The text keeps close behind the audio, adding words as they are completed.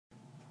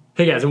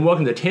Hey guys, and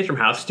welcome to Tantrum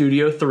House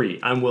Studio 3.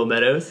 I'm Will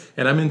Meadows.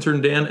 And I'm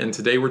Intern Dan, and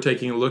today we're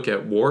taking a look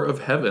at War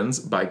of Heavens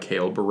by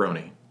Cale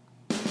Baroni.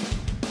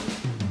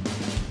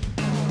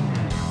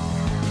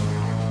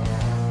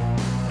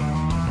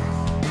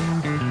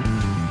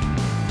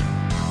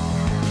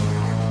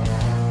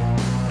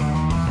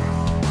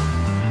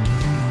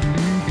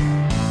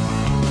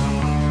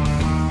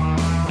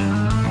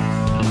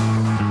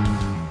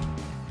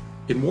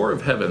 In War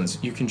of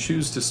Heavens, you can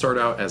choose to start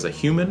out as a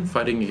human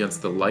fighting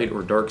against the light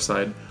or dark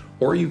side,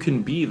 or you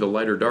can be the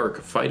light or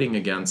dark fighting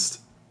against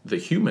the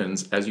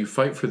humans as you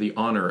fight for the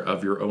honor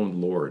of your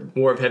own lord.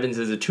 War of Heavens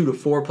is a 2 to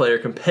 4 player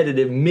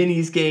competitive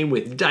minis game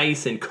with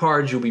dice and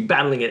cards. You'll be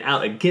battling it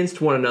out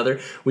against one another.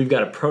 We've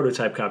got a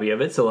prototype copy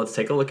of it, so let's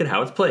take a look at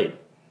how it's played.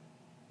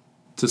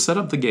 To set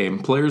up the game,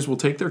 players will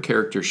take their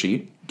character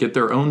sheet, get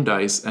their own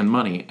dice and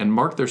money, and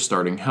mark their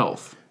starting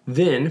health.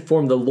 Then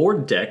form the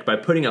Lord deck by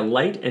putting a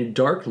light and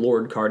dark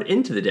Lord card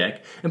into the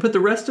deck and put the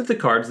rest of the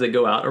cards that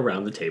go out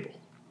around the table.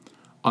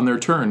 On their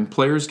turn,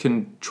 players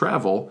can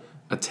travel,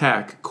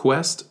 attack,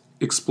 quest,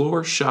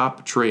 explore,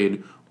 shop,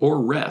 trade, or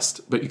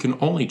rest, but you can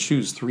only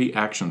choose 3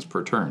 actions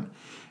per turn.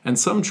 And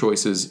some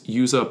choices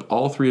use up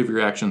all 3 of your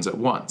actions at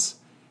once.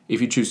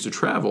 If you choose to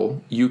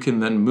travel, you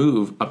can then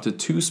move up to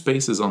 2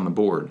 spaces on the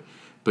board,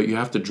 but you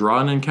have to draw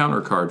an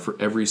encounter card for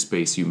every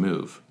space you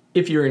move.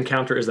 If your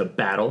encounter is a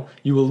battle,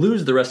 you will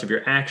lose the rest of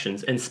your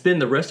actions and spend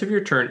the rest of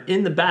your turn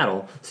in the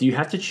battle, so you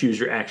have to choose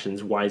your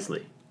actions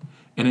wisely.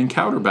 An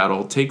encounter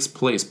battle takes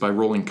place by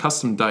rolling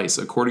custom dice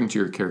according to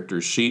your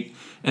character's sheet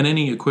and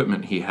any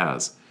equipment he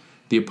has.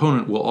 The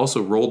opponent will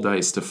also roll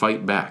dice to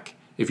fight back.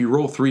 If you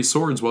roll 3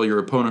 swords while your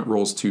opponent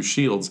rolls 2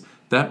 shields,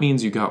 that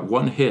means you got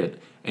 1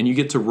 hit, and you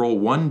get to roll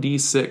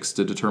 1d6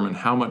 to determine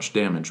how much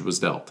damage was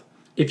dealt.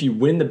 If you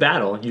win the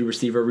battle, you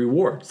receive a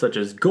reward, such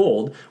as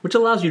gold, which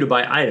allows you to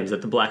buy items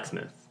at the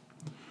blacksmith.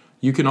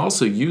 You can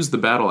also use the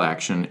battle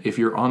action if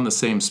you're on the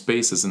same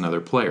space as another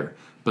player,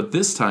 but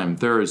this time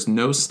there is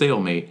no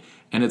stalemate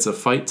and it's a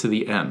fight to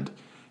the end.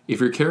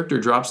 If your character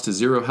drops to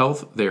 0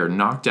 health, they are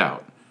knocked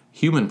out.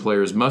 Human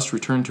players must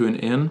return to an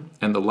inn,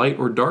 and the light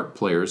or dark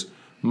players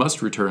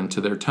must return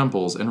to their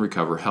temples and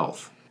recover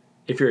health.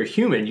 If you're a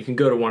human, you can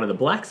go to one of the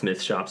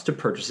blacksmith shops to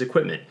purchase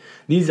equipment.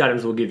 These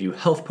items will give you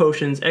health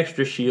potions,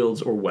 extra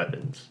shields, or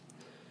weapons.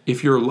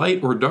 If you're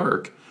light or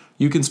dark,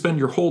 you can spend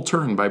your whole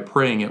turn by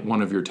praying at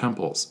one of your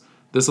temples.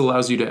 This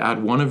allows you to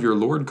add one of your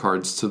Lord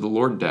cards to the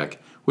Lord deck,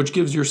 which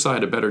gives your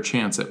side a better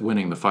chance at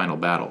winning the final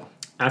battle.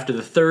 After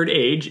the 3rd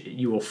age,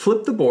 you will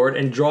flip the board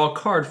and draw a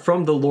card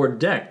from the Lord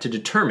deck to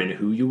determine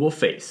who you will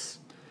face.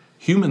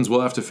 Humans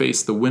will have to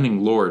face the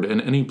winning Lord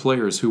and any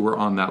players who were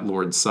on that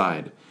Lord's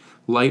side.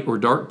 Light or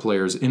dark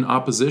players in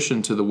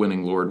opposition to the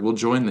winning Lord will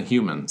join the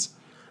humans.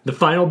 The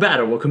final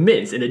battle will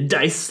commence in a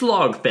dice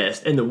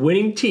slogfest, and the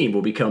winning team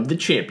will become the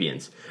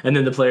champions. And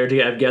then the player to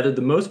have gathered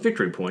the most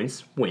victory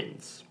points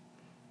wins.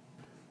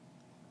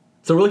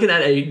 So we're looking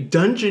at a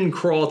dungeon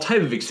crawl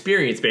type of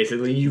experience,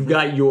 basically. You've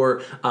got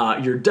your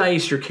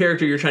dice, your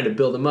character, you're trying to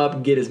build them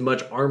up, get as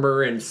much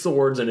armor and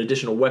swords and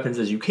additional weapons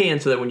as you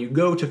can so that when you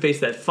go to face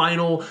that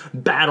final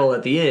battle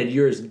at the end,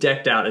 you're as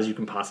decked out as you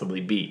can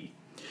possibly be.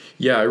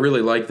 Yeah, I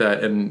really like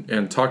that.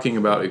 And talking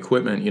about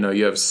equipment,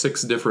 you have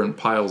 6 different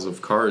piles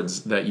of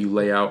cards that you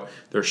lay out.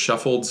 They're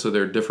shuffled, so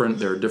they're different.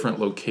 There are different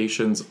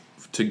locations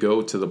to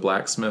go to the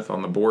blacksmith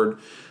on the board.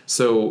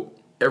 So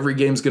every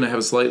game's going to have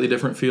a slightly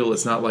different feel.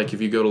 It's not like if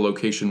you go to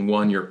location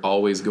 1, you're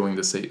always going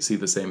to see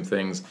the same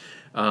things.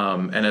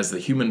 And as the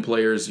human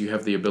players, you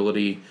have the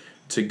ability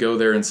to go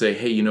there and say,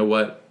 hey, you know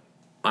what?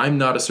 I'm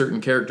not a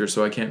certain character,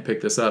 so I can't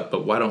pick this up,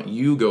 but why don't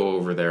you go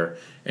over there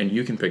and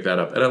you can pick that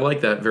up? And I like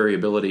that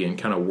variability and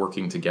kind of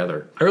working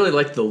together. I really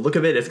like the look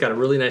of it. It's got a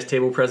really nice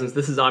table presence.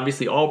 This is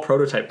obviously all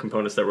prototype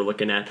components that we're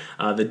looking at.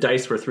 The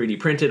dice were 3D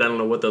printed. I don't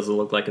know what those will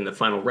look like in the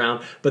final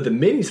round, but the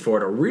minis for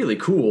it are really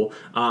cool.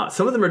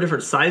 Some of them are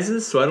different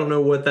sizes, so I don't know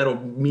what that'll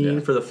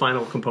mean for the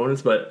final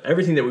components, but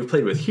everything that we've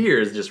played with here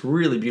is just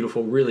really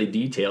beautiful, really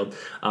detailed.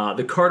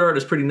 The card art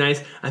is pretty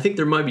nice. I think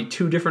there might be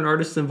 2 different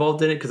artists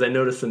involved in it because I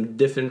noticed some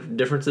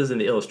differences in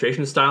the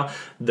illustration style.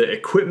 The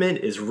equipment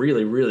is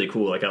really, really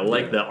cool. Like I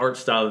like the art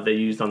style that they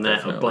used on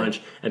that a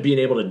bunch, and being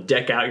able to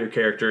deck out your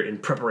character in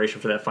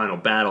preparation for that final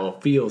battle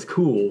feels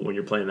cool when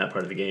you're playing that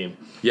part of the game.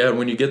 Yeah,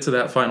 when you get to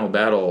that final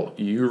battle,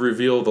 you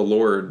reveal the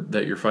Lord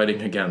that you're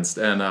fighting against,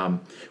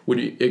 and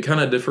it kind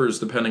of differs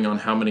depending on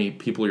how many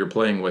people you're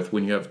playing with.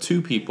 When you have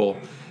 2 people,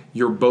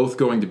 you're both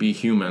going to be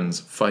humans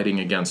fighting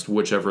against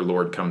whichever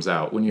Lord comes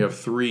out. When you have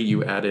 3,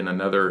 you add in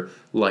another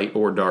light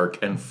or dark,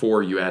 and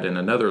 4, you add in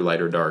another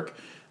light or dark.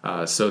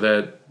 So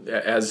that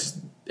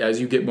as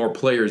you get more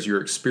players,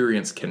 your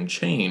experience can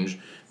change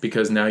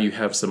because now you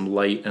have some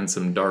light and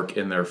some dark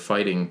in there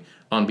fighting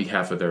on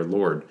behalf of their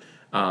Lord.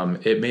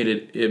 It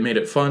made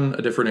it fun,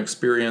 a different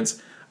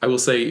experience. I will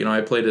say,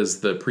 I played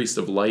as the Priest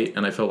of Light,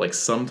 and I felt like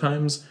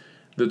sometimes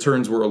the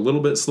turns were a little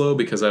bit slow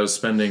because I was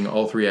spending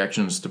all 3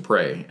 actions to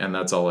pray, and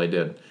that's all I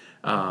did.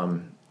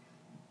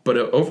 But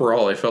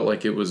overall, I felt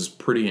like it was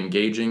pretty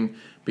engaging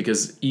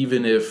because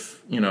even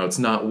if, it's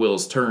not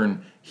Will's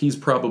turn, he's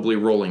probably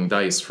rolling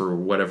dice for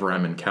whatever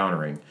I'm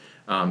encountering.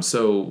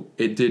 So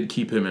it did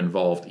keep him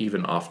involved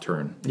even off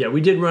turn. Yeah, we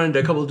did run into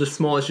a couple of just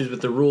small issues with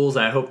the rules.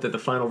 I hope that the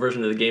final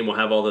version of the game will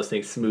have all those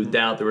things smoothed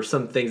out. There were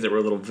some things that were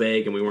a little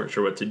vague and we weren't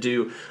sure what to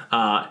do.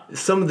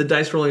 Some of the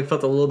dice rolling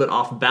felt a little bit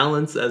off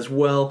balance as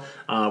well.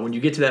 When you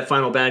get to that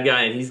final bad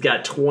guy and he's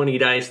got 20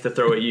 dice to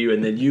throw at you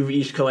and then you've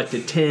each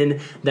collected 10,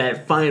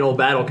 that final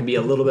battle can be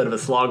a little bit of a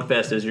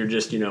slogfest as you're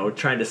just,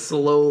 trying to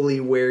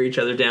slowly wear each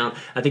other down.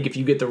 I think if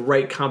you get the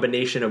right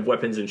combination of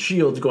weapons and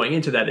shields going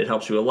into that, it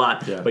helps you a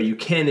lot. Yeah. But you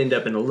can end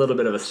up in a little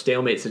bit of a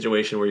stalemate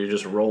situation where you're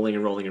just rolling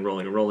and rolling and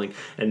rolling and rolling,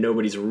 and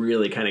nobody's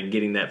really kind of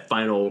getting that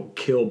final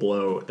kill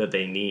blow that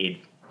they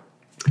need.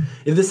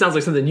 If this sounds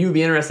like something you'd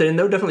be interested in,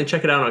 though, definitely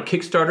check it out on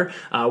Kickstarter.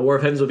 War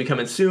of Heavens will be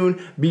coming soon.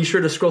 Be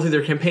sure to scroll through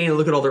their campaign and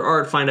look at all their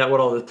art, find out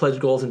what all the pledge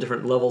goals and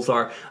different levels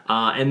are,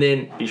 and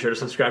then be sure to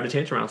subscribe to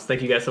Tantrum House.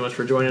 Thank you guys so much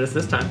for joining us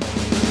this time.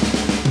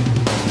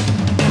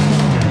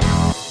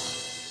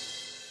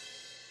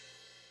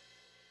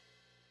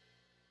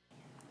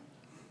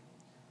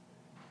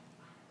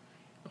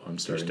 I'm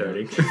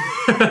starting.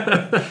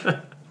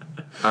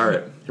 All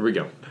right, here we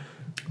go.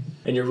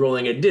 And you're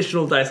rolling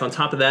additional dice on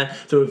top of that.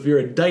 So if you're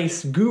a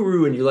dice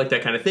guru and you like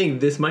that kind of thing,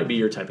 this might be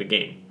your type of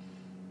game.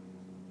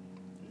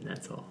 And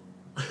that's all.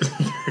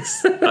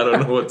 I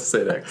don't know what to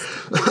say next.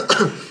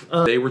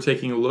 They were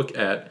taking a look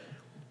at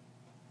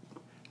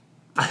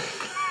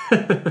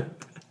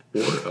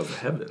War of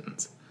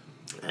Heavens.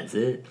 That's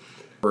it.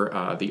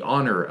 For the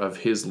honor of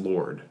his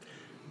lord.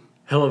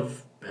 Hell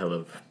of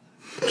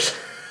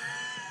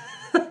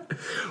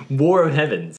War of Heavens.